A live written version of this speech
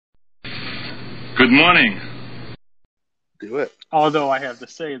Good morning. Do it. Although I have to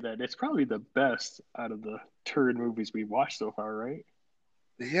say that it's probably the best out of the turd movies we've watched so far, right?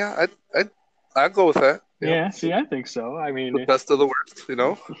 Yeah, I'd go with that. Yep. Yeah, see, I think so. I The mean, best of the worst, you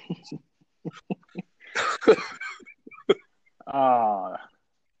know? uh,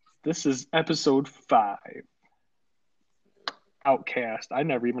 this is episode 5, Outcast. I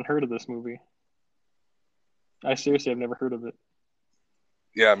never even heard of this movie. I seriously have never heard of it.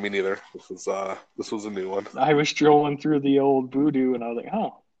 Yeah, me neither. This was a new one. I was strolling through the old Voodoo and I was like,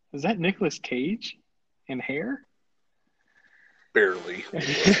 oh, is that Nicolas Cage in hair? Barely.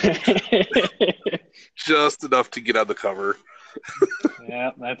 Just enough to get on the cover.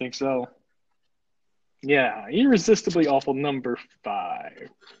 Yeah, I think so. Yeah, Irresistibly Awful number 5.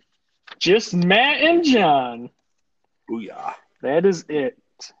 Just Matt and John. Booyah. That is it.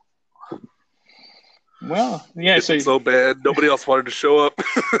 Well, yeah, It's so bad. Nobody else wanted to show up.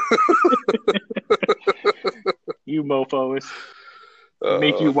 You mofos.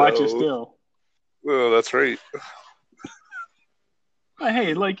 Make you watch it still. Oh, that's right. But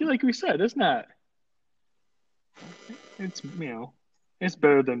hey, like we said, it's not. It's it's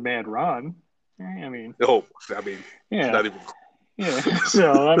better than Mad Ron. I mean, Yeah. yeah, Not even. yeah.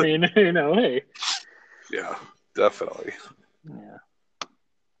 So I mean, hey, Yeah, definitely. yeah.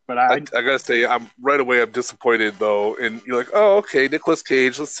 But I gotta say, I'm disappointed though. And you're like, oh, okay, Nicolas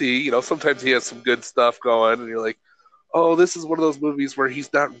Cage. Let's see. Sometimes he has some good stuff going, and you're like, oh, this is one of those movies where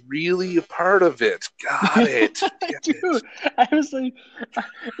he's not really a part of it. Got it. Dude, I was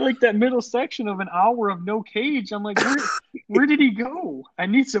like that middle section of an hour of no Cage. I'm like, where did he go? I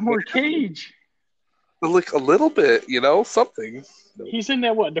need some more Cage. Like a little bit, something. He's in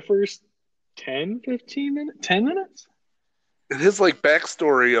that, the first 10, 15 minutes? 10 minutes? And his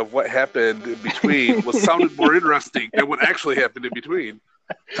backstory of what happened in between sounded more interesting than what actually happened in between.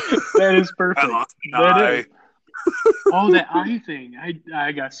 That is perfect. I lost an eye. Oh, that eye thing.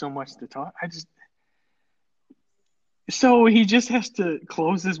 I got so much to talk. So he just has to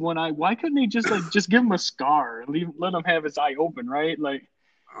close his one eye. Why couldn't they just give him a scar and let him have his eye open, right? Like,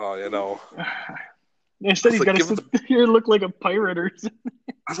 oh, Instead, he's got to sit here and look like a pirate or something.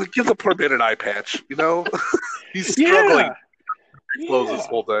 I was like, give the poor man an eye patch, He's struggling to close this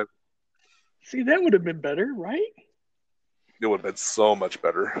whole time. See, that would have been better, right? It would have been so much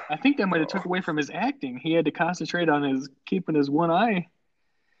better. I think that might have took away from his acting. He had to concentrate on keeping his one eye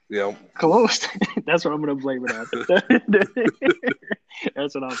closed. That's what I'm going to blame it on.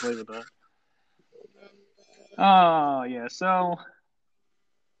 That's what I'll blame it on. Oh, yeah. So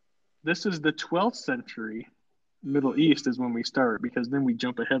this is the 12th century. Middle East is when we start, because then we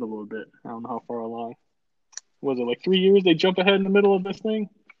jump ahead a little bit. I don't know how far along. Was it like 3 years they jump ahead in the middle of this thing?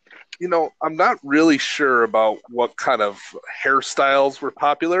 I'm not really sure about what kind of hairstyles were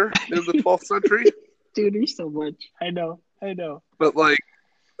popular in the 12th century. Dude, there's so much. I know. But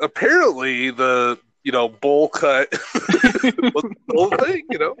apparently the bowl cut was the whole thing.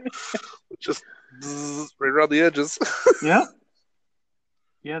 Just right around the edges. Yeah.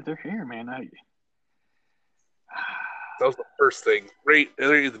 Yeah, their hair, man. That was the first thing. Right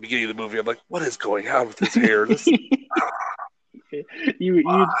at the beginning of the movie, I'm like, what is going on with his hair?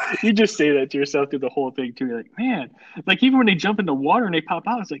 You just say that to yourself through the whole thing too. You're like, man, even when they jump in the water and they pop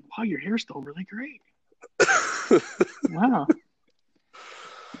out, it's like, wow, your hair's still really great. Wow.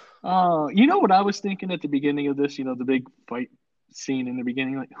 You know what I was thinking at the beginning of this? The big fight scene in the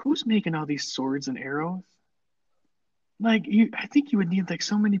beginning. Like, who's making all these swords and arrows? I think you would need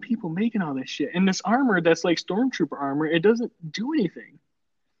so many people making all this shit. And this armor that's like stormtrooper armor, it doesn't do anything.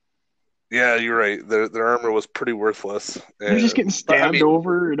 Yeah, you're right. Their armor was pretty worthless. They're just getting stabbed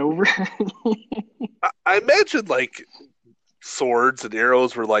over and over. I imagine swords and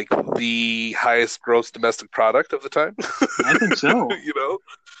arrows were the highest gross domestic product of the time. I think so.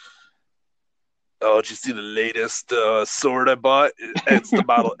 Oh, did you see the latest sword I bought? It's the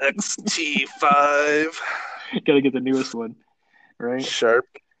model XT5. Gotta get the newest one, right? Sharp.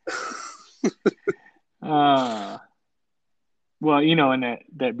 Well, in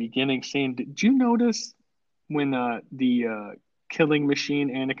that beginning scene, did you notice when the killing machine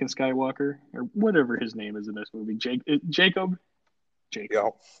Anakin Skywalker, or whatever his name is in this movie, Jacob? Yeah.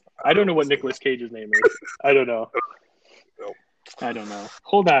 I don't know what Nicolas Cage's name is. I don't know. No. I don't know.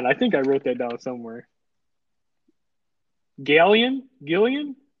 Hold on, I think I wrote that down somewhere. Gillian?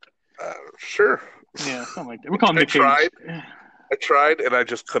 Sure. Yeah, something like that. We call him Nick Cage. I tried, and I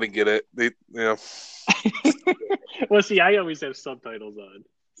just couldn't get it. Well, see, I always have subtitles on,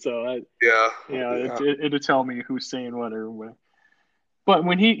 so it'll tell me who's saying what or what. But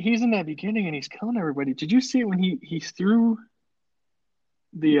when he's in that beginning and he's killing everybody, did you see it when he threw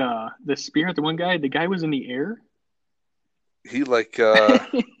the spirit, the one guy, the guy was in the air. He like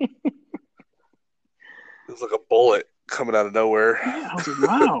it was like a bullet coming out of nowhere. Yeah, I was like,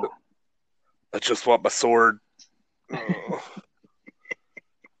 wow. I just want my sword. Oh.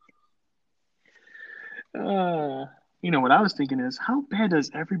 Uh, what I was thinking is, how bad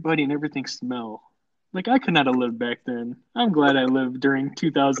does everybody and everything smell? Like, I could not have lived back then. I'm glad I lived during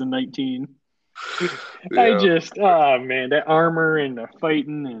 2019. Yeah. Oh man, that armor and the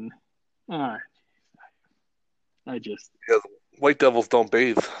fighting and uh, I just, Yeah, white devils don't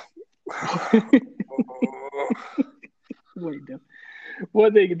bathe. wait,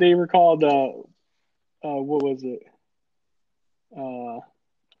 what they were called, what was it? Uh,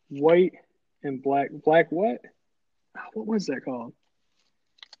 white and black what? What was that called?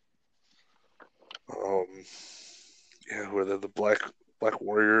 Um, yeah, who are they? The black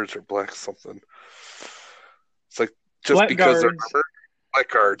warriors or black something. It's like just because they're Blackguards. armored, black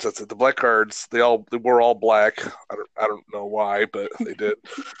guards. That's it. The black guards. They were all black. I don't know why, but they did.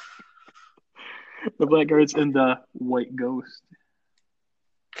 The blackguards and the white ghost.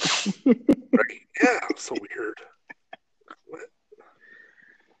 Right? Yeah, so weird. What?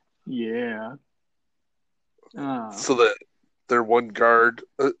 Yeah. Uh, So that their one guard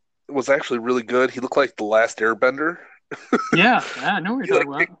was actually really good. He looked like the last Airbender. yeah, I know what He you're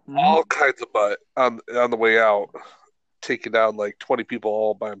like talking kicked about. all kinds of butt on the way out, taking down like 20 people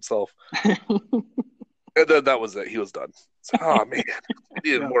all by himself. And then that was it. He was done. So, oh man,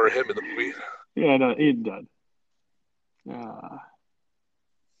 we needed Yeah, more of him in the movie. yeah, no, it done. Uh,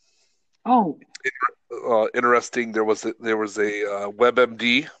 oh, Interesting. There was a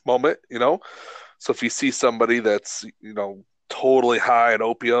WebMD moment. So if you see somebody that's totally high in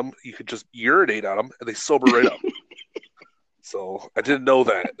opium, you could just urinate on them and they sober right up. So I didn't know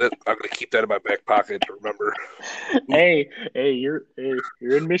that. I'm gonna keep that in my back pocket to remember.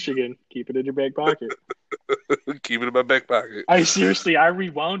 you're in Michigan. Keep it in your back pocket. Keep it in my back pocket. I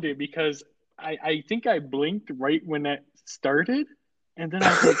rewound it because I think I blinked right when that started, and then I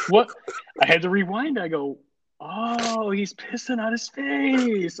was like, "What?" I had to rewind. I go, "Oh, he's pissing on his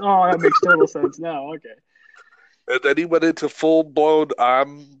face." Oh, that makes total sense now. Okay. And then he went into full blown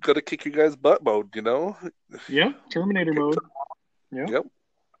 "I'm gonna kick you guys' butt" mode. Yep, Terminator mode. Yep. Yep.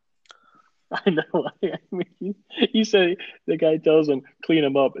 I know. I mean, he said the guy tells him clean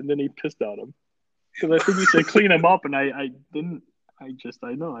him up, and then he pissed on him because I think he said clean him up, and I didn't.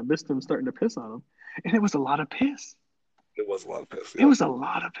 I know I missed him starting to piss on him, and it was a lot of piss. It was a lot of piss. It Yep. was a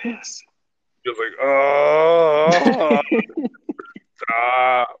lot of piss. He was like, "Oh,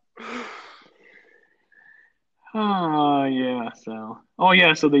 stop." Oh yeah,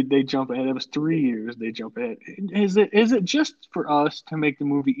 so they jump ahead. It was 3 years they jump ahead. Is it just for us to make the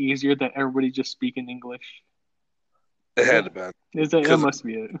movie easier that everybody just speaking English? It Is had that to be that because must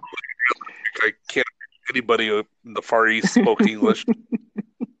be it? I can't. Anybody in the Far East spoke English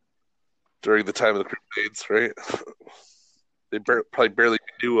during the time of the Crusades, right? They probably barely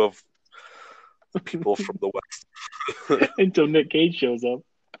knew of people from the West. Until Nick Cage shows up,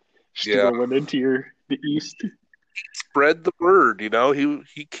 Yeah, strolling into the East. spread the word.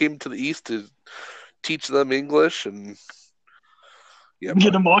 He came to the East to teach them English, and yeah, Get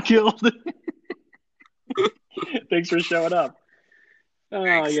but them all killed. Thanks for showing up. Oh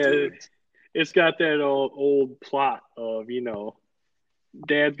thanks, yeah, dude. it's got that old plot of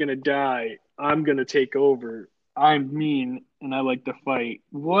Dad's gonna die. I'm gonna take over. I'm mean and I like to fight.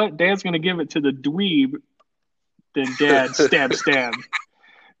 What? Dad's gonna give it to the dweeb. Then Dad stab stab.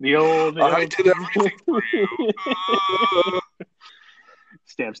 The I old did everything for you.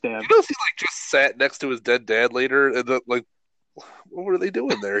 stab stab. You know, if he like just sat next to his dead dad later, and like, what were they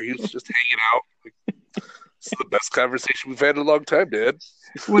doing there? He was just hanging out. Like, it's the best conversation we've had in a long time, Dad.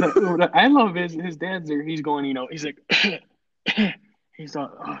 What I love is his dad's there. He's going. He's like he's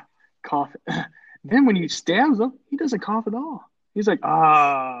coughing. Then when he stabs him, he doesn't cough at all. He's like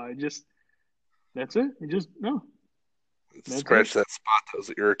just that's it. He just no. That's it. Scratch that spot that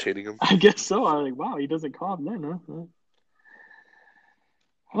was irritating him. I guess so. I'm like, wow, he doesn't cough then, huh?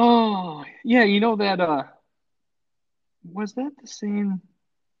 Oh, yeah, that was that the scene?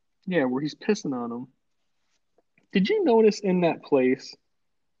 Yeah, where he's pissing on him. Did you notice in that place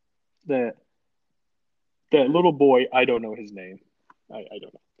that that little boy, I don't know his name. I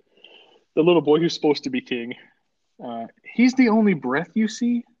don't know. The little boy who's supposed to be king. He's the only breath you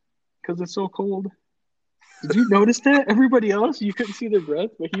see because it's so cold. Did you notice that? Everybody else, you couldn't see their breath,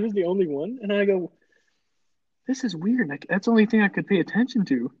 but he was the only one. And I go, this is weird. Like that's the only thing I could pay attention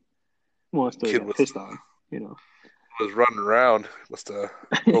to. Well, until he Kid got pissed on. was running around. Must have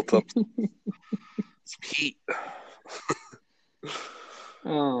built up some heat.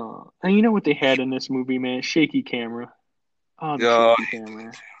 Oh, and you know what they had in this movie, man? Shaky camera. Oh, the Yeah, shaky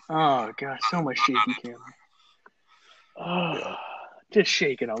camera. Oh gosh, so much shaky camera. Oh, yeah. just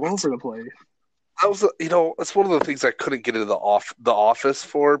shaking all over the place. That was, it's one of the things I couldn't get into the office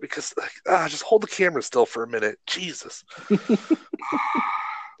for because, like, just hold the camera still for a minute. Jesus, I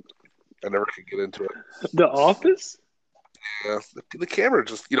never could get into it. The Office? Yeah, the camera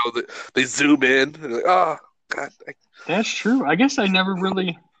just, they zoom in. And like, oh God, That's true. I guess I never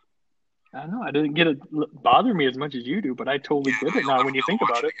really. I don't know. I didn't get it bother me as much as you do, but I totally get it now you'll never when be you able think to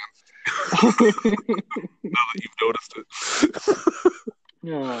watch about it it. again now that you've noticed it.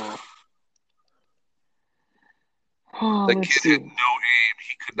 Oh. Oh, That let's kid had see. no aim.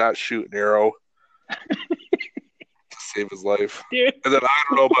 He could not shoot an arrow to save his life. Dude, And then I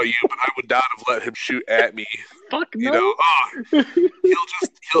don't know about you, but I would not have let him shoot at me. fuck You know, no. oh,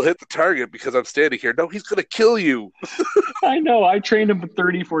 he'll hit the target because I'm standing here. No, he's gonna kill you. I know. I trained him for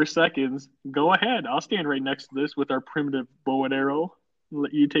 34 seconds. Go ahead. I'll stand right next to this with our primitive bow and arrow.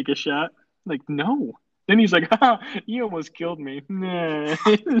 Let you take a shot. Like, no. Then he's like, you almost killed me. Nah.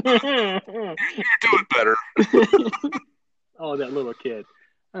 You're doing better. Oh, that little kid.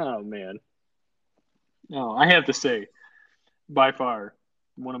 Oh, man. No, I have to say, by far,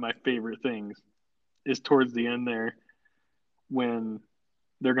 one of my favorite things is towards the end there when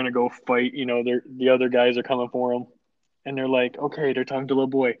they're gonna go fight. The other guys are coming for them, and they're like, "Okay," they're talking to the little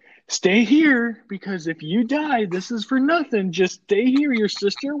boy, "Stay here because if you die, this is for nothing. Just stay here. Your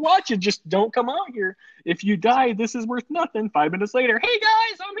sister watch it. Just don't come out here. If you die, this is worth nothing." 5 minutes later, "Hey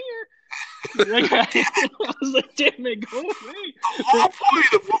guys, I'm here." Like, I was like, "Damn it, go away!" The whole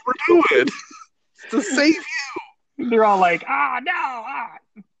point of what we're doing is to save you. They're all like, no,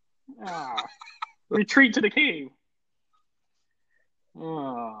 retreat to the cave."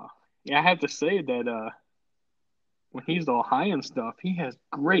 Oh, yeah, I have to say that when he's all high and stuff, he has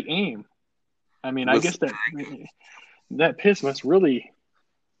great aim. I mean, I guess that piss must really,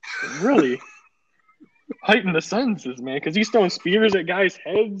 really heighten the senses, man, because he's throwing spears at guys'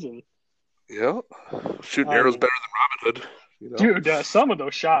 heads, and Yeah, shooting I arrows mean, better than Robin Hood. dude, some of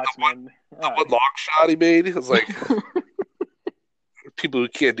those shots, man. The one long shot he made, it was like people who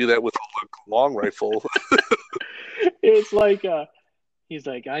can't do that with a long rifle. It's like he's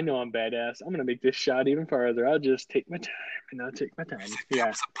like, I know I'm badass. I'm gonna make this shot even farther. I'll just take my time, and I'll take my time. That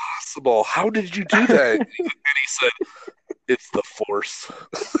was impossible. How did you do that? And he said, "It's the Force."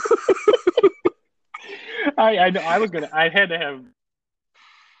 I had to have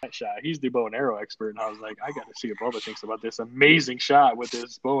that shot. He's the bow and arrow expert, and I was like, I got to see what Bubba thinks about this amazing shot with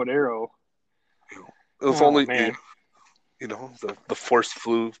this bow and arrow. It was only, man. The Force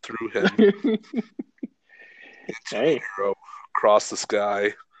flew through him. Hey. Arrow across the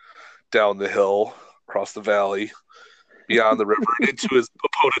sky, down the hill, across the valley, beyond the river, and into his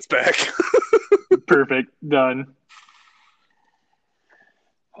opponent's back. Perfect. Done.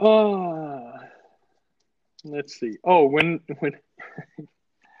 Let's see. Oh, when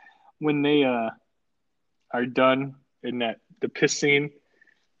they are done in the piss scene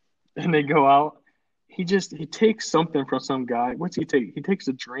and they go out, he takes something from some guy. What's he take? He takes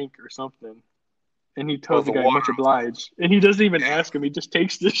a drink or something. And he tells the guy, much obliged. And he doesn't even ask him. He just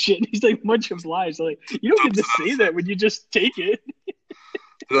takes this shit. He's like, much obliged. Like, you don't get to say that when you just take it.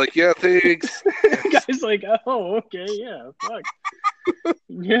 They're like, yeah, thanks. The guy's like, oh, okay, yeah, fuck.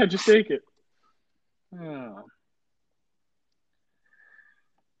 Yeah, just take it. Oh.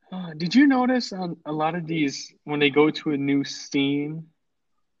 Did you notice on a lot of these, when they go to a new scene,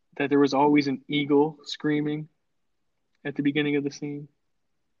 that there was always an eagle screaming at the beginning of the scene?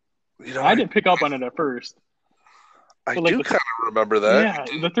 I didn't pick up on it at first. I do kind of remember that.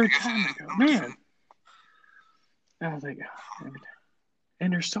 Yeah, the third time, I go, man. I was like,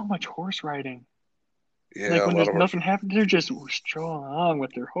 and there's so much horse riding. Yeah, like when there's nothing happening, they're just strolling along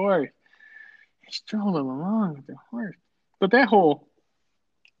with their horse. Strolling along with their horse. But that whole,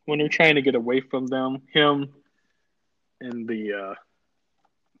 when they're trying to get away from them, him and the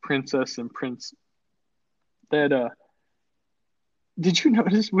princess and prince, that did you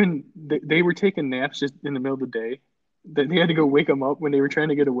notice when they were taking naps just in the middle of the day, that they had to go wake them up when they were trying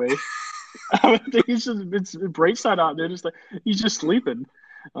to get away? It's bright side out there, just like he's just sleeping.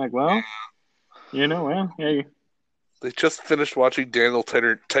 I'm like, well, hey. They just finished watching Daniel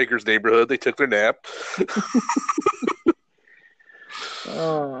Tiger's Neighborhood. They took their nap.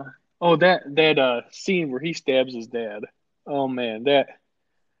 That scene where he stabs his dad. Oh man, that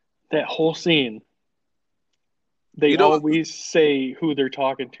whole scene. They always say who they're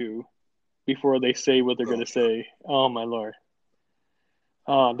talking to before they say what they're going to say. Oh, my Lord.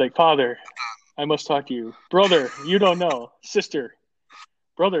 Like, father, I must talk to you. Brother, you don't know. Sister,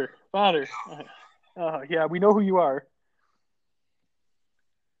 brother, father. Yeah, we know who you are.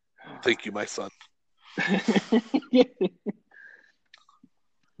 Thank you, my son.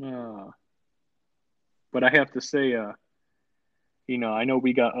 uh, but I have to say, I know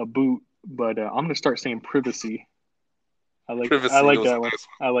we got a boot, but I'm gonna start saying privacy. I Privacy like was a that one. nice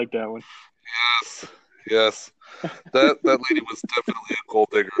I like that one. one. Yes, yes. That lady was definitely a gold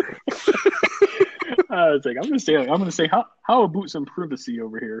digger. I was like, I'm gonna say how about some privacy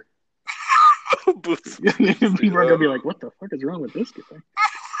over here? Boots. People are gonna be like, what the fuck is wrong with this guy?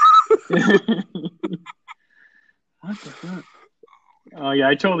 What the fuck? Oh yeah,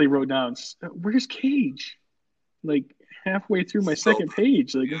 I totally wrote down. Where's Cage? Like halfway through my Still, second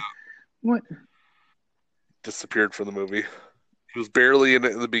page. Like, what? disappeared from the movie. He was barely in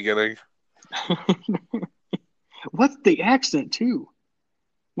it in the beginning. What's the accent too?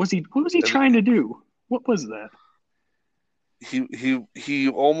 What was he And trying to do? What was that? he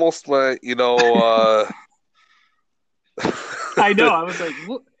almost went, I know. I was like,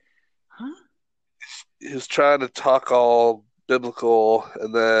 what? Huh? he was trying to talk all biblical,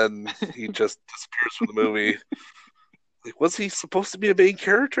 and then he just disappears from the movie. Like, was he supposed to be a main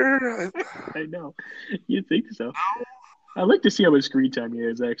character? I know. You think so? I'd like to see how much screen time he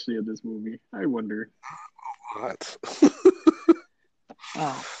has actually in this movie. I wonder. What?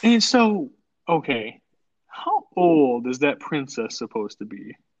 Oh, and so, okay, how old is that princess supposed to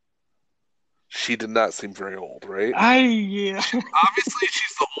be? She did not seem very old, right? Yeah. Obviously,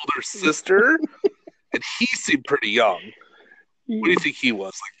 she's the older sister, and he seemed pretty young. What do you think he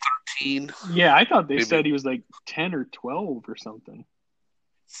was? Like 13? Yeah, I thought they Maybe. said he was like 10 or 12 or something.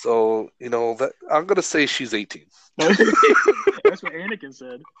 So, that I'm gonna say she's 18. That's what Anakin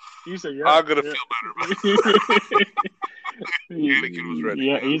said. He said, "Yeah." I'm gonna feel better. Anakin was ready.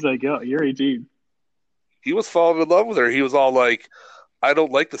 Yeah, he's like, "Yeah, you're 18." He was falling in love with her. He was all like, "I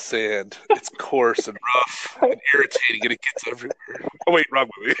don't like the sand. It's coarse and rough and irritating, and it gets everywhere." Oh wait, wrong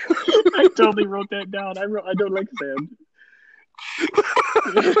movie. I totally wrote that down. I don't like sand.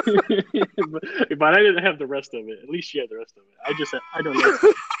 But I didn't have the rest of it. At least she had the rest of it. I don't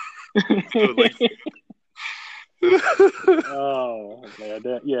like it. Oh man,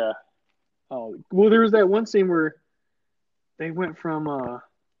 yeah. Oh well, there was that one scene where they went from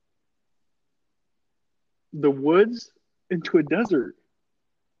the woods into a desert.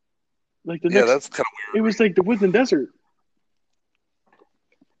 Like that's kind of weird. It was like the woods and desert.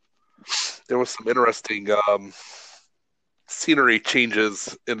 There was some interesting scenery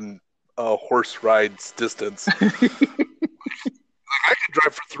changes in horse rides distance. I could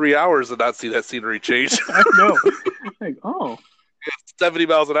drive for 3 hours and not see that scenery change. I know. Like, oh. It's 70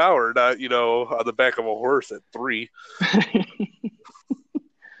 miles an hour, not, on the back of a horse at 3.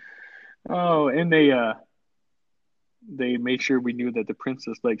 Oh, and they made sure we knew that the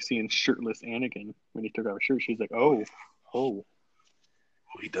princess liked seeing shirtless Anakin when he took off his shirt. She's like, oh. Oh,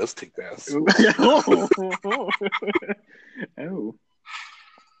 he does take baths. Oh.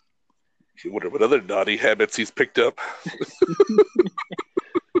 I wonder what other naughty habits he's picked up.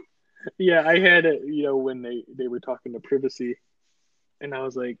 Yeah, I had it, when they were talking to privacy, and I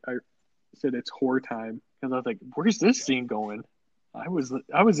was like, I said it's whore time, because I was like, where's this scene going? I was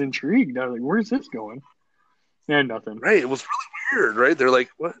intrigued. I was like, where's this going? And nothing. Right, it was really weird, right? They're like,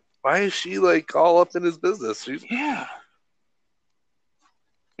 what? Why is she like all up in his business? Yeah.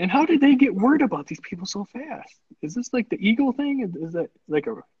 And how did they get word about these people so fast? Is this like the eagle thing? Is that like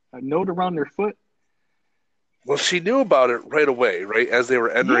a note around their foot? Well, she knew about it right away, right? As they were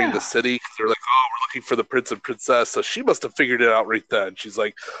entering the city, because they're like, oh, we're looking for the prince and princess. So she must have figured it out right then. She's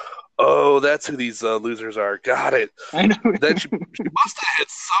like, oh, that's who these losers are. Got it. I know. Then she must have had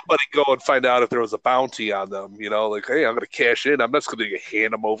somebody go and find out if there was a bounty on them. Like, hey, I'm going to cash in. I'm not just going to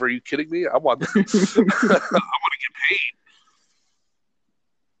hand them over. Are you kidding me? I want I want to get paid.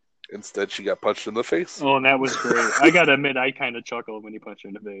 Instead, she got punched in the face. Oh, and that was great. I gotta admit, I kind of chuckled when he punched her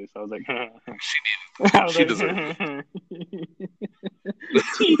in the face. I was like, she deserved it.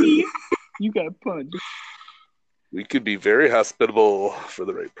 TV, you got punched. We could be very hospitable for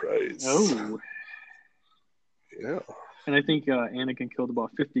the right price. Oh. Yeah. And I think Anakin killed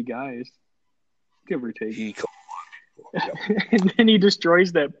about 50 guys, give or take. He killed a lot of people. Yep. And then he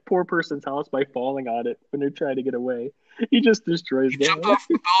destroys that poor person's house by falling on it when they're trying to get away. He just destroys them. Jumped off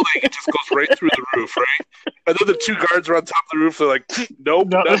the building. It just goes right through the roof, right? And then the 2 guards are on top of the roof. They're like, nope,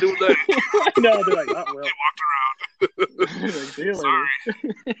 No. not doing that. No, they're like, oh, well. They walked around. Like, see you later.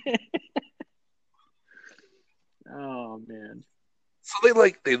 Oh, man. So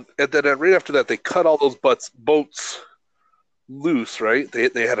and then right after that, they cut all those boats loose, right?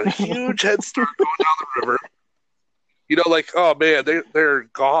 They had a huge head start going down the river. like, oh man, they're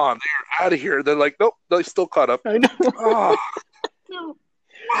gone, they're out of here. They're like, nope, they still caught up. I know. Oh, No.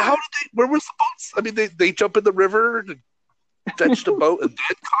 how did they? Where was the boats? I mean, they jump in the river and fetched a boat and then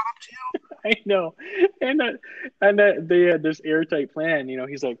caught up to you. I know. And that they had this airtight plan.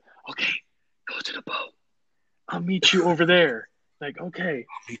 He's like, okay, go to the boat. I'll meet you over there. Like, okay.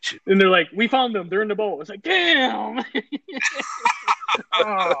 I'll meet you. And they're like, we found them. They're in the boat. It's like, damn.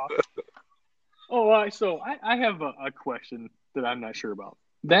 So I have a question that I'm not sure about.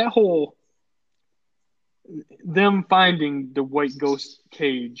 That whole them finding the white ghost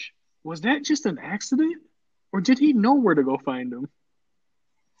cage, was that just an accident? Or did he know where to go find them?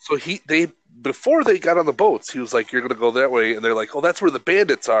 So before they got on the boats, he was like, "You're gonna go that way," and they're like, "Oh, that's where the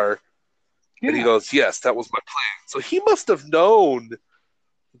bandits are." Yeah. And he goes, "Yes, that was my plan." So he must have known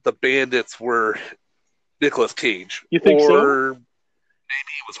the bandits were Nicolas Cage. You think so? Or maybe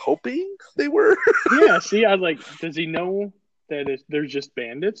he was hoping they were. Yeah. See, I was like, does he know that they're just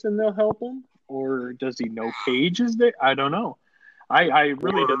bandits and they'll help him, or does he know Cage is there? I don't know. I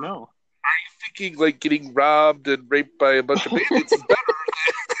really don't know. Are you thinking like getting robbed and raped by a bunch of bandits is better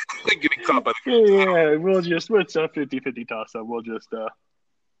than getting caught by the Yeah, it's a 50-50 toss up. We'll just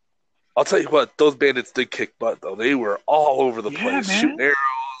I'll tell you what, those bandits did kick butt though. They were all over the place, man. Shooting arrows.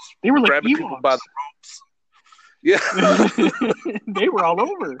 They were like grabbing Ewoks. people by the ropes. Yeah. They were all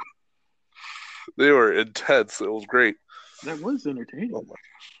over. They were intense. It was great. That was entertaining. Oh my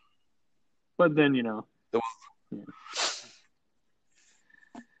gosh. But then,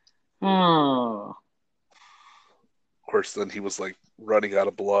 Oh. Of course, then he was like running out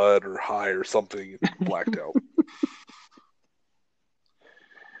of blood or high or something and blacked out.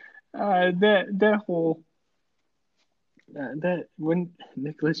 That whole that when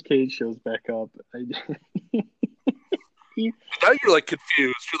Nicolas Cage shows back up, now you're like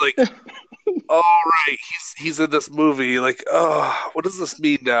confused. You're like, oh right, he's in this movie. Like, oh, what does this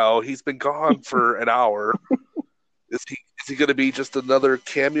mean now? He's been gone for an hour. Is he going to be just another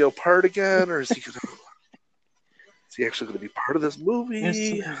cameo part again, or is he actually going to be part of this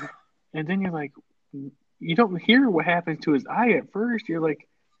movie? And then you're like, you don't hear what happens to his eye at first. You're like,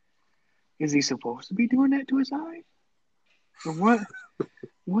 is he supposed to be doing that to his eye? Or what?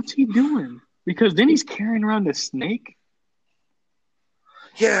 What's he doing? Because then he's carrying around the snake.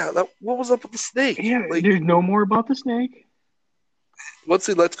 Yeah, what was up with the snake? Yeah, there's no more about the snake. Once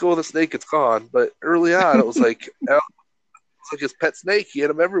he lets go of the snake, it's gone. But early on, it was like his pet snake. He had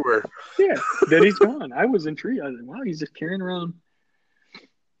him everywhere. Yeah, then he's gone. I was intrigued. I was like, wow, he's just carrying around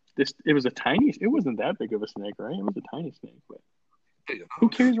this. It wasn't that big of a snake, right? It was a tiny snake. But who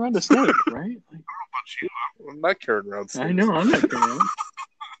carries around a snake, right? Like, I don't know about you. I'm not carrying around snakes. I know, I'm not carrying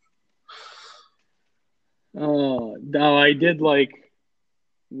around. Now I did like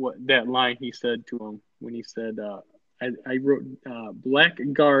what that line he said to him when he said, I wrote black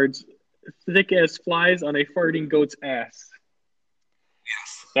guards thick as flies on a farting goat's ass.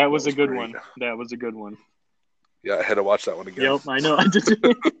 Yes. That was a good one. That was a good one. Yeah, I had to watch that one again. Yep, I know.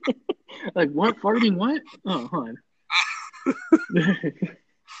 Like, what? Farting what? Oh, hold on.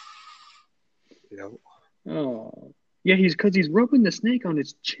 Yep. Oh. Yeah, because he's rubbing the snake on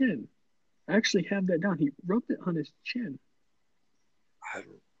his chin. I actually have that down. He rubbed it on his chin.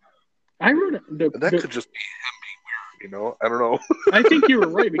 I wrote it. That could just be him being weird, I don't know. I think you were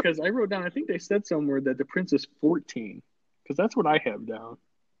right because I wrote down, I think they said somewhere that the prince is 14 because that's what I have down.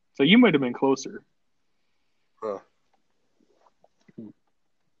 So you might have been closer. Huh.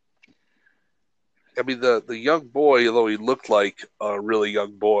 I mean, the young boy, although he looked like a really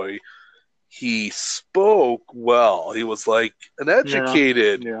young boy, he spoke well. He was like an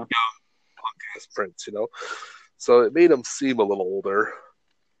educated young punk-ass prince, So it made him seem a little older.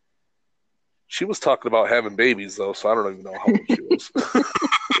 She was talking about having babies, though, so I don't even know how old she was.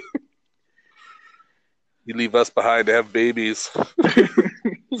 You leave us behind to have babies.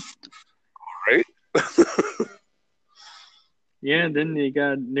 Right? Yeah, and then they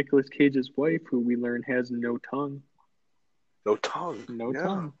got Nicolas Cage's wife, who we learn has no tongue. No tongue? No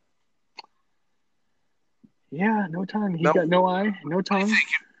tongue. Yeah, no tongue. He got no eye, no tongue. If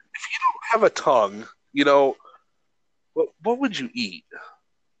you don't have a tongue, what would you eat?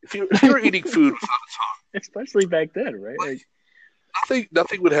 If you were eating food without a tongue. Especially back then, right?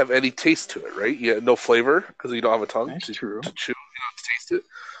 Nothing would have any taste to it, right? Yeah, no flavor because you don't have a tongue to chew, to taste it.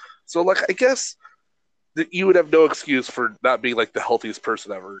 So, I guess that you would have no excuse for not being like the healthiest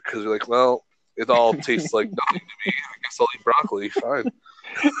person ever because you're like, well, it all tastes like nothing to me. I guess I'll eat broccoli. Fine.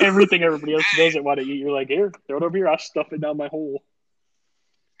 Everything everybody else doesn't want to eat, you're like, here, throw it over here. I'll stuff it down my hole.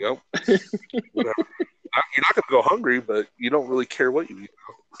 Yep. Whatever. You're not going to go hungry, but you don't really care what you eat.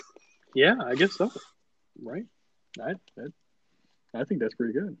 Yeah, I guess so. Right? I, I think that's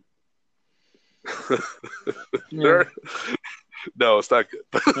pretty good. There, no, it's not good.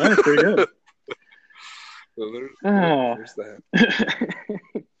 That's pretty good. So there's that.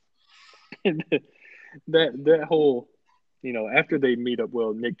 that whole, after they meet up,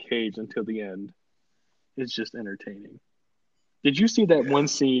 Nick Cage until the end, is just entertaining. Did you see that one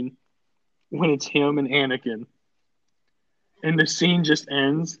scene when it's him and Anakin, and the scene just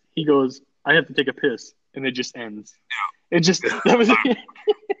ends? He goes, "I have to take a piss," and it just ends. It just that was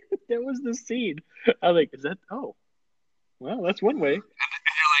that was the scene. I was like, "Is that? Oh, well, that's one way."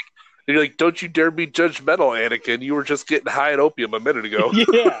 And you're like, don't you dare be judgmental, Anakin. You were just getting high on opium a minute ago.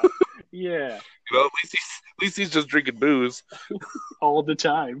 Yeah. At least he's just drinking booze all the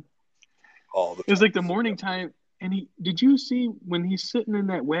time. It was like the morning time, and did you see when he's sitting in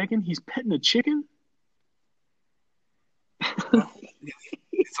that wagon, he's petting a chicken?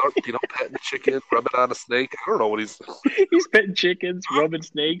 He's petting a chicken, rubbing on a snake. I don't know what he's petting chickens, rubbing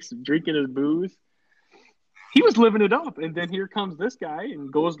snakes, drinking his booze. He was living it up, and then here comes this guy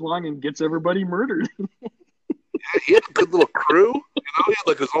and goes along and gets everybody murdered. He had a good little crew. He had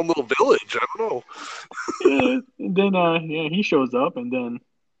like his own little village. I don't know. And then, he shows up, and then,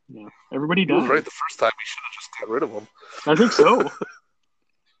 everybody dies. Right the first time, he should have just got rid of him. I think so. His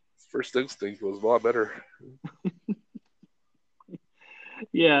first instinct was a lot better.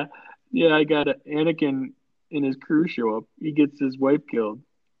 Yeah, I got it. Anakin and his crew show up. He gets his wife killed,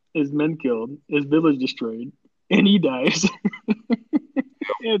 his men killed, his village destroyed, and he dies.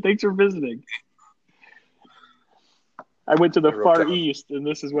 Yeah, thanks for visiting. I went to the Far East, and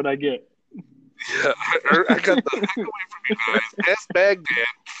this is what I get. Yeah, I got the heck away from you guys. Past Baghdad.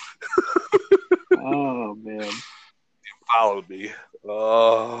 Oh, man. You followed me.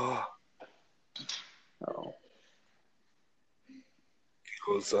 Oh. He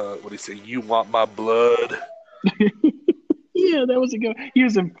goes, what do you say? You want my blood? Yeah, that was a good. He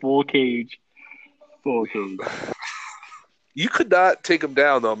was in full cage. Full cage. You could not take him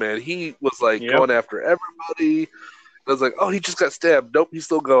down, though, man. He was going after everybody. I was like, oh, he just got stabbed. Nope, he's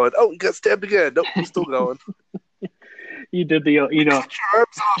still going. Oh, he got stabbed again. Nope, he's still going. He did the, Cut your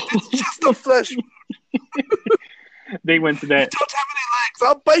arms off. It's just a flesh. They went to that. You don't have any legs.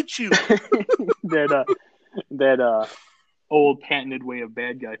 I'll bite you. that old patented way of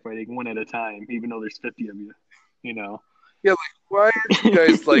bad guy fighting, one at a time, even though there's 50 of you. Yeah, like, why aren't you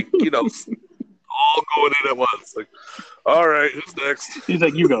guys, all going in at once? Like, all right, who's next? He's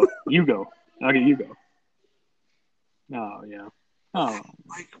like, you go. Okay, you go. Oh, yeah. Oh.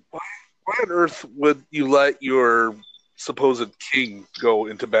 Like, why on earth would you let your supposed king go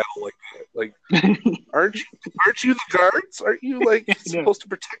into battle like that? Like, aren't you the guards? Aren't you, supposed to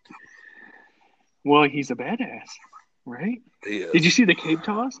protect him? Well, he's a badass, right? Yeah. Did you see the cape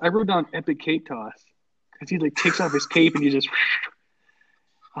toss? I wrote down epic cape toss. Because he, takes off his cape and he just...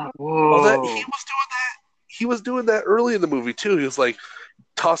 whoa. Well, he was doing that early in the movie, too. He was,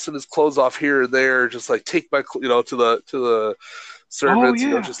 tossing his clothes off here and there, just take my, to the servants,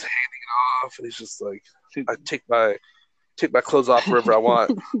 just handing it off, and he's just like, I take my clothes off wherever I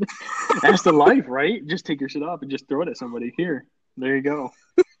want. That's the life, right? Just take your shit off and just throw it at somebody. Here, there you go.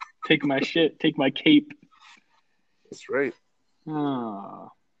 Take my shit. Take my cape. That's right.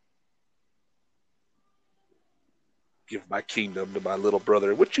 Give my kingdom to my little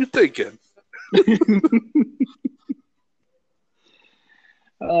brother. What you thinking?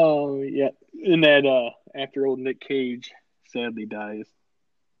 Oh, yeah. And that, after old Nick Cage sadly dies,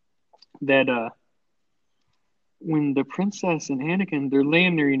 that, when the princess and Anakin, they're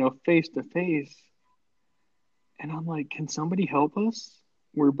laying there, face to face, and I'm like, can somebody help us?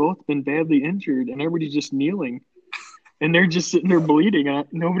 We're both been badly injured, and everybody's just kneeling, and they're just sitting there bleeding, and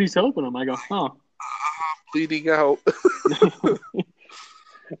nobody's helping them. I go, huh. Bleeding out.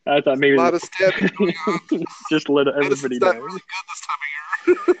 I thought maybe a lot of stabbing going on. Just let everybody die. Really good this time of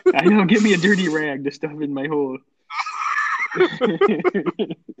year. I know. Give me a dirty rag to stuff in my hole.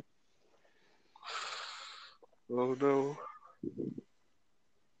 Oh no.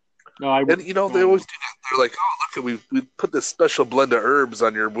 No, and they always do that. They're like, oh, look, we put this special blend of herbs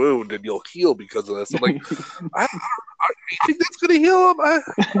on your wound and you'll heal because of this. I'm like, you think that's going to heal him?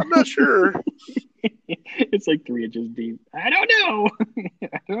 I'm not sure. It's 3 inches deep. I don't know.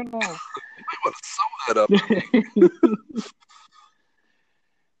 I don't know. You might want to sew that up.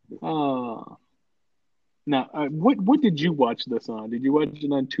 Oh. Now, what did you watch this on? Did you watch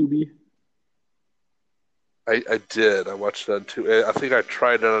it on Tubi? I did. I watched it on Tubi. I think I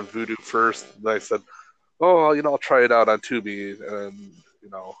tried it on Vudu first, and I said, "Oh, I'll try it out on Tubi." And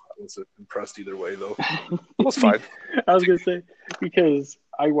I wasn't impressed either way, though. It was fine. I was gonna say because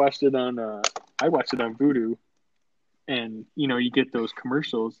I watched it on Vudu, and you get those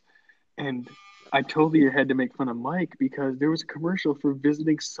commercials, and I totally had to make fun of Mike because there was a commercial for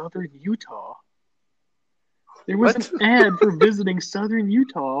visiting Southern Utah. There was an What? ad for visiting Southern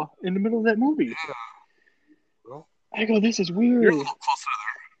Utah in the middle of that movie. Well, I go, this is you're a weird. little closer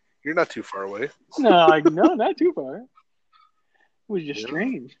there. You're not too far away. No, no, not too far. It was just Yeah.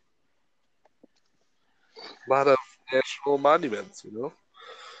 strange. A lot of national monuments, Yeah.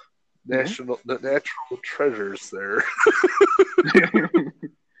 the natural treasures there.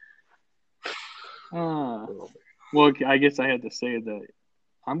 Well, I guess I had to say that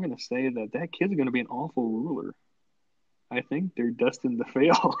I'm going to say that kid's going to be an awful ruler. I think they're destined to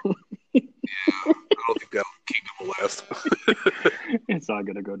fail. I don't think that kingdom will last. It's not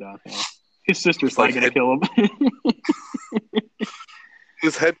going to go downhill. His sister's It's like probably going to kill him.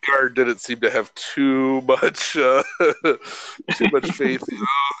 His head guard didn't seem to have too much faith.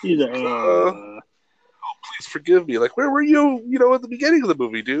 He's like, Please forgive me. Like, where were you? At the beginning of the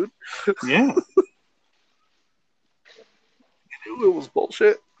movie, dude. yeah. You knew it was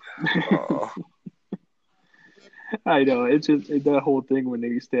bullshit. I know. It's just that whole thing when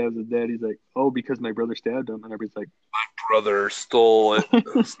he stabs his dad. He's like, "Oh, because my brother stabbed him," and everybody's like, My brother stole it.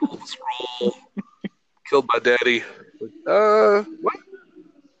 Stole the scroll. Killed my daddy. Like, what?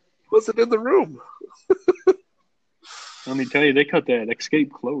 He wasn't in the room. "Let me tell you, they cut that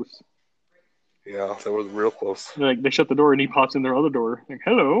escape close. Yeah, that was real close. Like they shut the door and he pops in their other door. Like,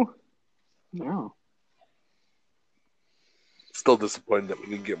 hello. No. Still disappointed that we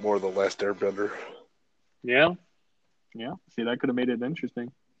didn't get more of the Last Airbender. Yeah. Yeah. See, that could have made it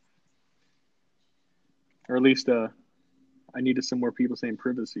interesting. Or at least I needed some more people saying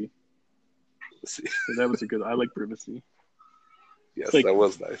privacy. Let's see. So that was a good. I like privacy. Yes, like- that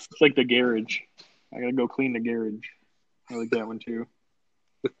was nice. It's like the garage. I gotta go clean the garage. I like that one too.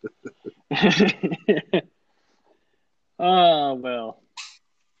 Oh well.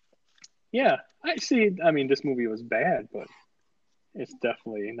 Yeah, I see. I mean, this movie was bad, but it's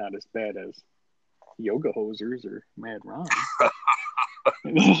definitely not as bad as Yoga Hosers or Mad Ron.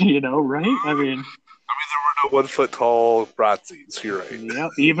 Right? I mean, There were no 1 foot tall Bratzies. You're right. yeah.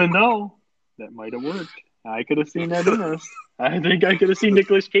 Even though that might have worked, I could have seen that in this. I think I could have seen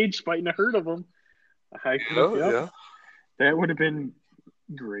Nicolas Cage fighting a herd of them. I could have. Yeah. That would have been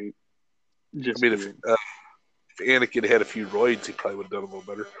great. Just I mean, if Anakin had a few roids, he probably would have done a little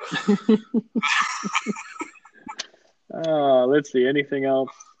better. Let's see. Anything else?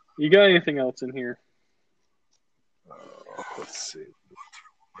 You got anything else in here? Let's see. One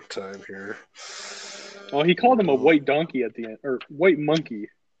more time here. Oh, he called him a white donkey at the end, or white monkey.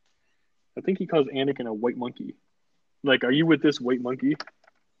 I think he calls Anakin a white monkey. Like, are you with this white monkey?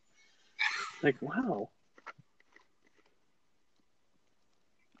 Like, wow.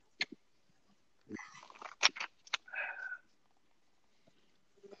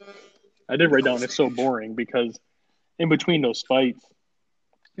 I did write down it's so boring because in between those fights,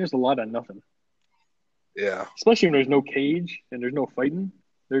 there's a lot of nothing. Yeah. Especially when there's no cage and there's no fighting.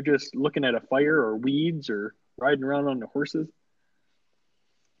 They're just looking at a fire or weeds or riding around on the horses.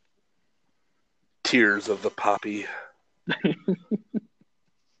 Tears of the poppy.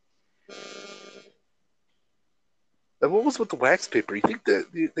 And what was with the wax paper? You think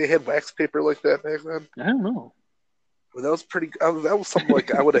that they had wax paper like that back then? I don't know. Well, that was pretty. That was something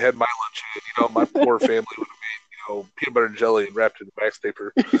like I would have had my lunch in. My poor family would have made peanut butter and jelly and wrapped it in wax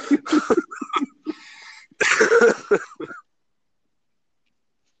paper.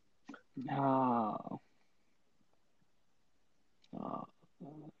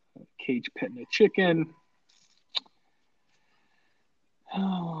 Cage petting a chicken.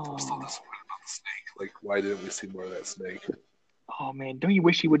 I'm still disappointed about the snake. Like, why didn't we see more of that snake? Oh man, don't you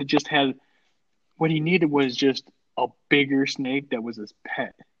wish he would have just had? What he needed was just a bigger snake that was his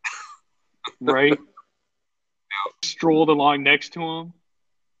pet, right? Strolled along next to him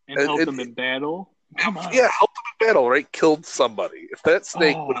and helped him in battle. Come on. Yeah, helped him in battle, right? Killed somebody. If that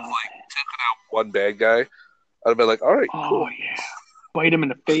snake would have taken out one bad guy, I'd have been like, all right, cool. Oh yeah, bite him in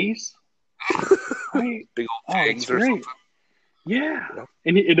the face. Right? Big old fangs or something. Yeah,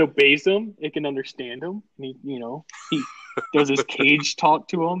 and it obeys him. It can understand him. And he does his cage talk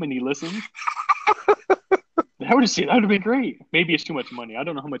to him, and he listens. That would have been great. Maybe it's too much money. I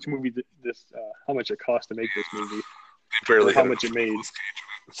don't know how much how much it cost to make this movie. They barely how much it made.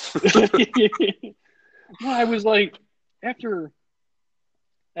 No, I was like,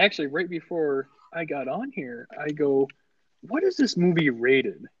 right before I got on here, I go, what is this movie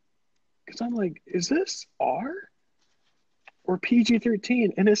rated? Because I'm like, is this R or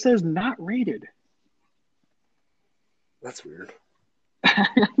PG-13? And it says not rated. That's weird.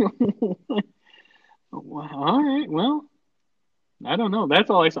 Well, all right. Well, I don't know. That's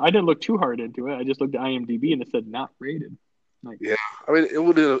all I saw. I didn't look too hard into it. I just looked at IMDb and it said not rated. Like, Yeah, I mean, it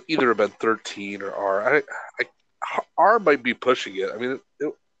would have either have been 13 or R. R might be pushing it. I mean,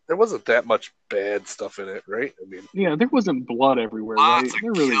 there wasn't that much bad stuff in it, right? I mean, yeah, there wasn't blood everywhere, lots right? of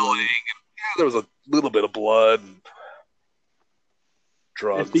There really killing. wasn't. Yeah, there was a little bit of blood and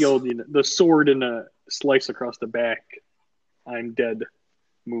It's the drugs. old, the sword and a slice across the back. I'm dead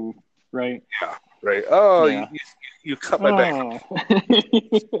move, right? Yeah, right. Oh, Yeah. you cut my back,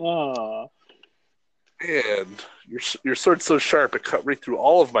 Oh. Oh. and your sword's so sharp it cut right through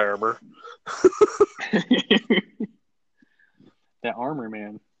all of my armor. That armor,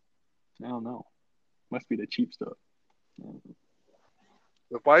 man. I don't know. Must be the cheap stuff.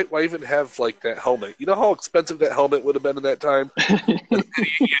 Why even have like that helmet? You know how expensive that helmet would have been in that time. And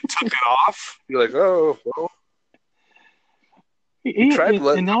you took it off. You're like, oh well. He tried to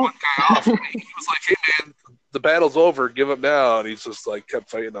let and the now, one guy off. He was like, "Hey man, the battle's over. Give him now." And he's just like kept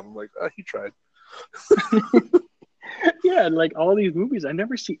fighting. I'm like, oh, he tried. yeah, like all these movies, I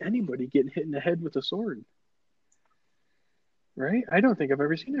never see anybody getting hit in the head with a sword. Right? I don't think I've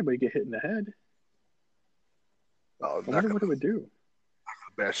ever seen anybody get hit in the head. Oh, I not wonder gonna what it would do.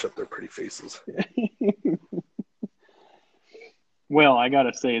 mash up their pretty faces. Well, I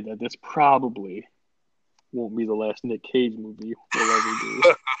gotta say that this probably won't be the last Nick Cage movie we'll ever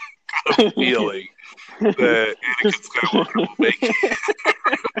do. Feeling that Anakin Skywalker will make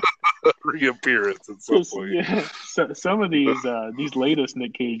a reappearance at some point. Yeah, so, some of these latest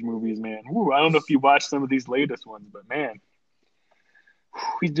Nick Cage movies, man. Whew, I don't know if you watched some of these latest ones, but man,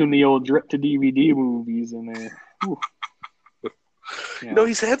 he's doing the old direct to DVD movies in there. Whew. You know,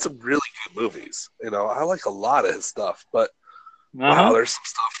 he's had some really good movies. You know, I like a lot of his stuff, but Uh-huh. wow, there's some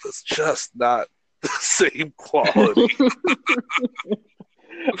stuff that's just not the same quality.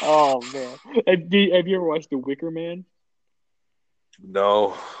 Oh man, have you ever watched The Wicker Man?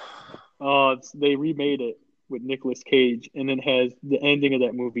 No. Oh, they remade it with Nicolas Cage, and it has the ending of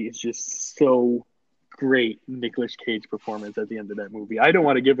that movie is just so great. Nicolas Cage performance at the end of that movie. I don't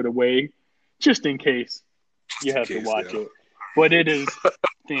want to give it away, just in case you have to watch it, but it is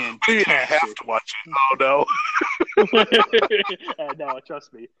fantastic. I have to watch it. Oh no,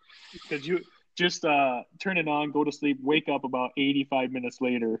 trust me, because you just turn it on, go to sleep, wake up about 85 minutes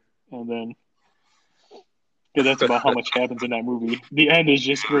later, and then. Because that's about how much happens in that movie. The end is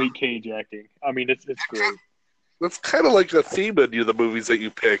just great Cage acting. I mean, it's great. That's kind of like a theme in the movies that you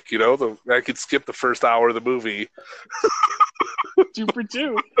pick. You know, I could skip the first hour of the movie. 2 for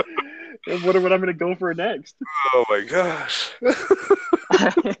 2. And what I'm going to go for next? Oh my gosh.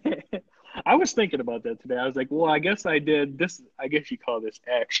 I was thinking about that today. I was like, well, I guess I did this. I guess you call this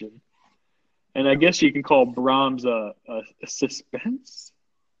action. And I guess you can call Brahms a suspense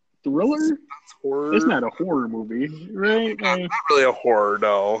thriller. Horror. It's not a horror movie, right? Not really a horror,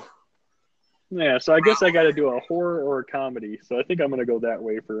 no. Yeah, so I guess I got to do a horror or a comedy. So I think I'm going to go that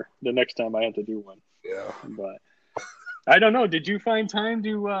way for the next time I have to do one. Yeah. But I don't know. Did you find time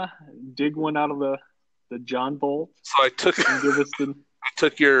to dig one out of the John Bolt? So I took And give us the... I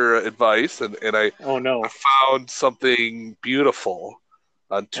took your advice and I found something beautiful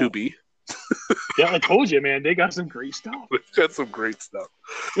on Tubi. Yeah, I told you, man. They got some great stuff. We've got some great stuff.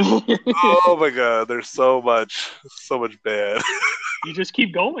 Oh my god, there's so much bad. You just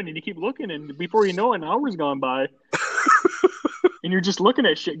keep going and you keep looking, and before you know it, an hour's gone by, and you're just looking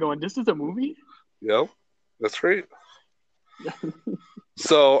at shit, going, "This is a movie." Yep, that's right.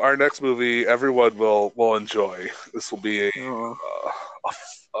 So our next movie, everyone will enjoy. This will be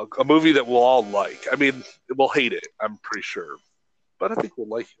a movie that we'll all like. I mean, we'll hate it, I'm pretty sure, but I think we'll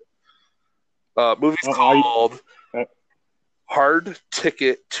like it. Movie's called Hard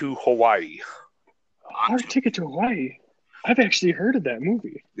Ticket to Hawaii. Hard Ticket to Hawaii. I've actually heard of that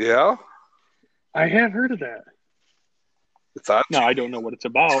movie. Yeah? I have heard of that. It's on. No, I don't know what it's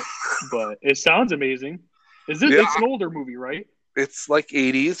about, but it sounds amazing. It's an older movie, right? It's like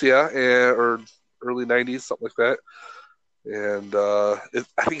 80s, yeah, or early 90s, something like that. And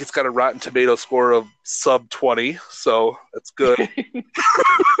I think it's got a Rotten Tomato score of sub 20, so that's good.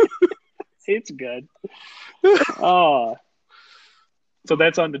 It's good. Oh. So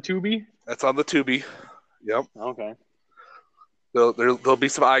that's on the Tubi? That's on the Tubi. Yep. Okay. There'll be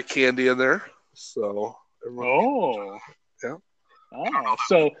some eye candy in there. So. Oh. Yeah. Oh,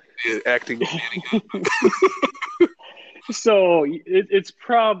 so acting. So it's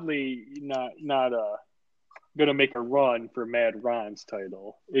probably not gonna make a run for Mad Ron's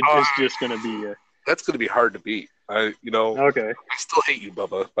title. It's just gonna be that's gonna be hard to beat. Okay. I still hate you,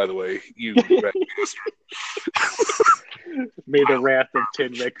 Bubba. By the way, you. May the wrath of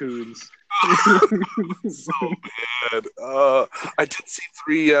 10 raccoons So bad. I did see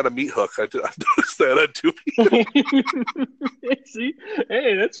 3 on a meat hook. I noticed that on Tubi. See,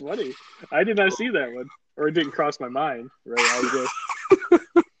 hey, that's funny. I did not see that one, or it didn't cross my mind. Right, I guess.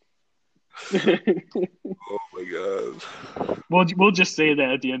 Oh my god. We'll just say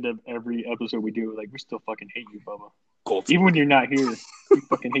that at the end of every episode we do. Like, we still fucking hate you, Bubba. Gold Even when you're not here, we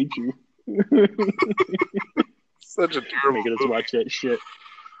fucking hate you. Such a terrible Making us movie. watch that shit.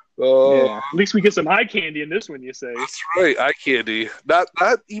 Oh, Yeah. At least we get some eye candy in this one, you say. that's right. Eye candy. Not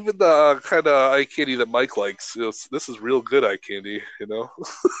even the kind of eye candy that Mike likes. This is real good eye candy.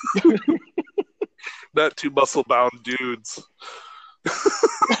 Not 2 muscle bound dudes.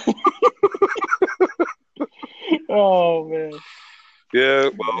 Oh man. Yeah,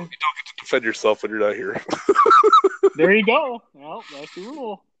 well, you don't get to defend yourself when you're not here. There you go. Well, that's the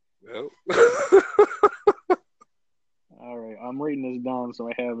rule. Yep. All right, I'm writing this down so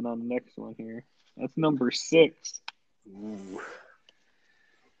I have it on the next one here. That's number 6. Ooh.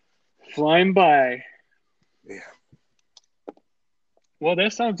 Flying by. Yeah. Well,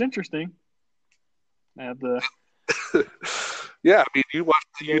 that sounds interesting. I have the Yeah, I mean, you watch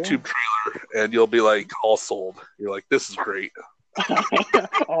the YouTube trailer and you'll be like all sold. You're like, this is great.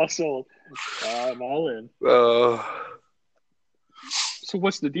 all sold. I'm all in. So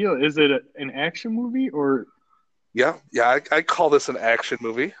what's the deal? Is it an action movie or? Yeah, I call this an action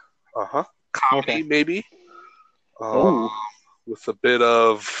movie. Comedy, Okay. maybe. Oh. With a bit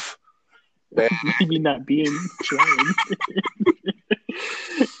of bad. Maybe not being trying.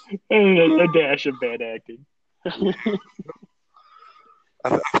 a dash of bad acting.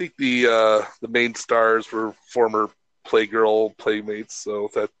 I think the main stars were former Playgirl playmates, so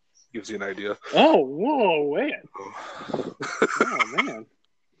that gives you an idea. Oh, whoa, man. Oh, man.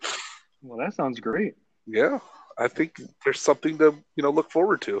 Well, that sounds great. Yeah, I think there's something to look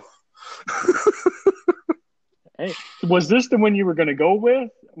forward to. Hey, was this the one you were going to go with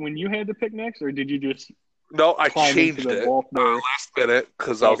when you had to pick next, or did you just? No, I climb changed into the it vault there? last minute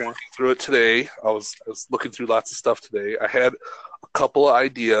because I was Okay. looking through it today. I was looking through lots of stuff today. I had a couple of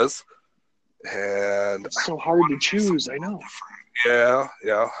ideas, and It's so hard to choose. I know. yeah.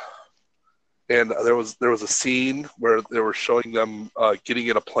 And there was a scene where they were showing them getting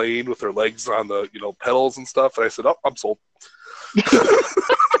in a plane with their legs on the pedals and stuff, and I said, "Oh, I'm sold."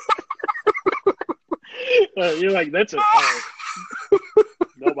 You're like, that's it. All right.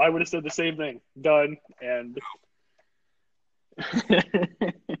 Nope, I would have said the same thing. Done. And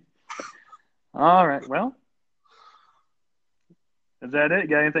all right. Well, is that it?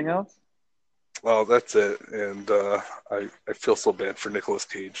 Got anything else? Well, that's it. And I feel so bad for Nicolas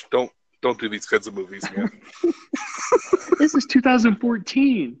Cage. Don't do these kinds of movies, man. This is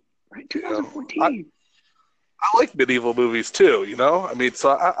 2014, right? 2014. I like medieval movies too, I mean,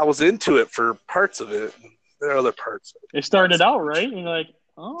 so I was into it for parts of it. There are other parts. It started out right, and you're like,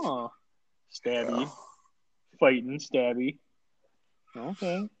 oh, stabby, fighting, stabby.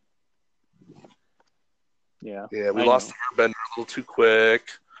 Okay. Yeah. Yeah, we lost the Airbender a little too quick.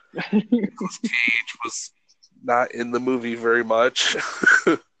 Nicolas Cage was not in the movie very much.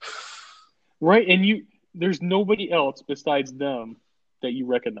 Right, and there's nobody else besides them that you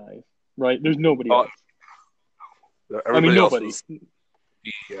recognize, right? There's nobody else. Everybody else nobody. was B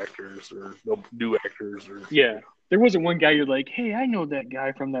actors or new actors or Yeah. There wasn't one guy you're like, hey, I know that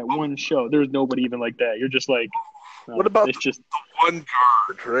guy from that one show. There's nobody even like that. You're just like, no, what about it's just the one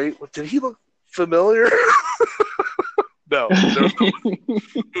guard, right? Did he look familiar? No, there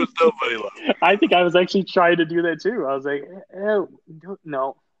was nobody left. I think I was actually trying to do that too. I was like,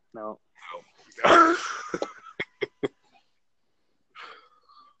 no.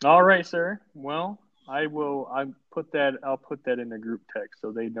 All right, sir. Well, I'll put that in the group text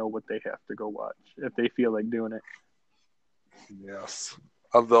so they know what they have to go watch if they feel like doing it. Yes.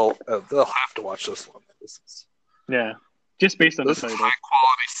 They'll have to watch this one. Yeah. Just based on the This is title. high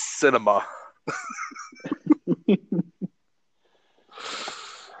quality cinema.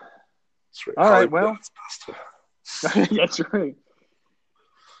 All right, well. That's right.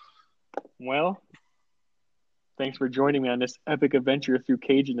 Well, thanks for joining me on this epic adventure through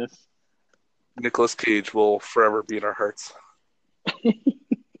caginess. Nicolas Cage will forever be in our hearts.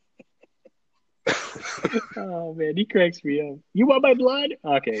 Oh man, he cracks me up. You want my blood?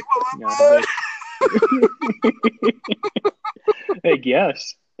 Okay. Hey,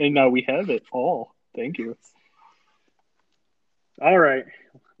 yes. And now we have it all. Thank you. All right.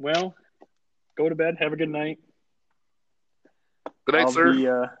 Well, go to bed. Have a good night. Good night, sir. I'll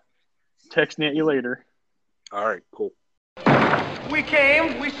be texting at you later. All right, cool. We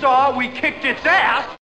came, we saw, we kicked its ass.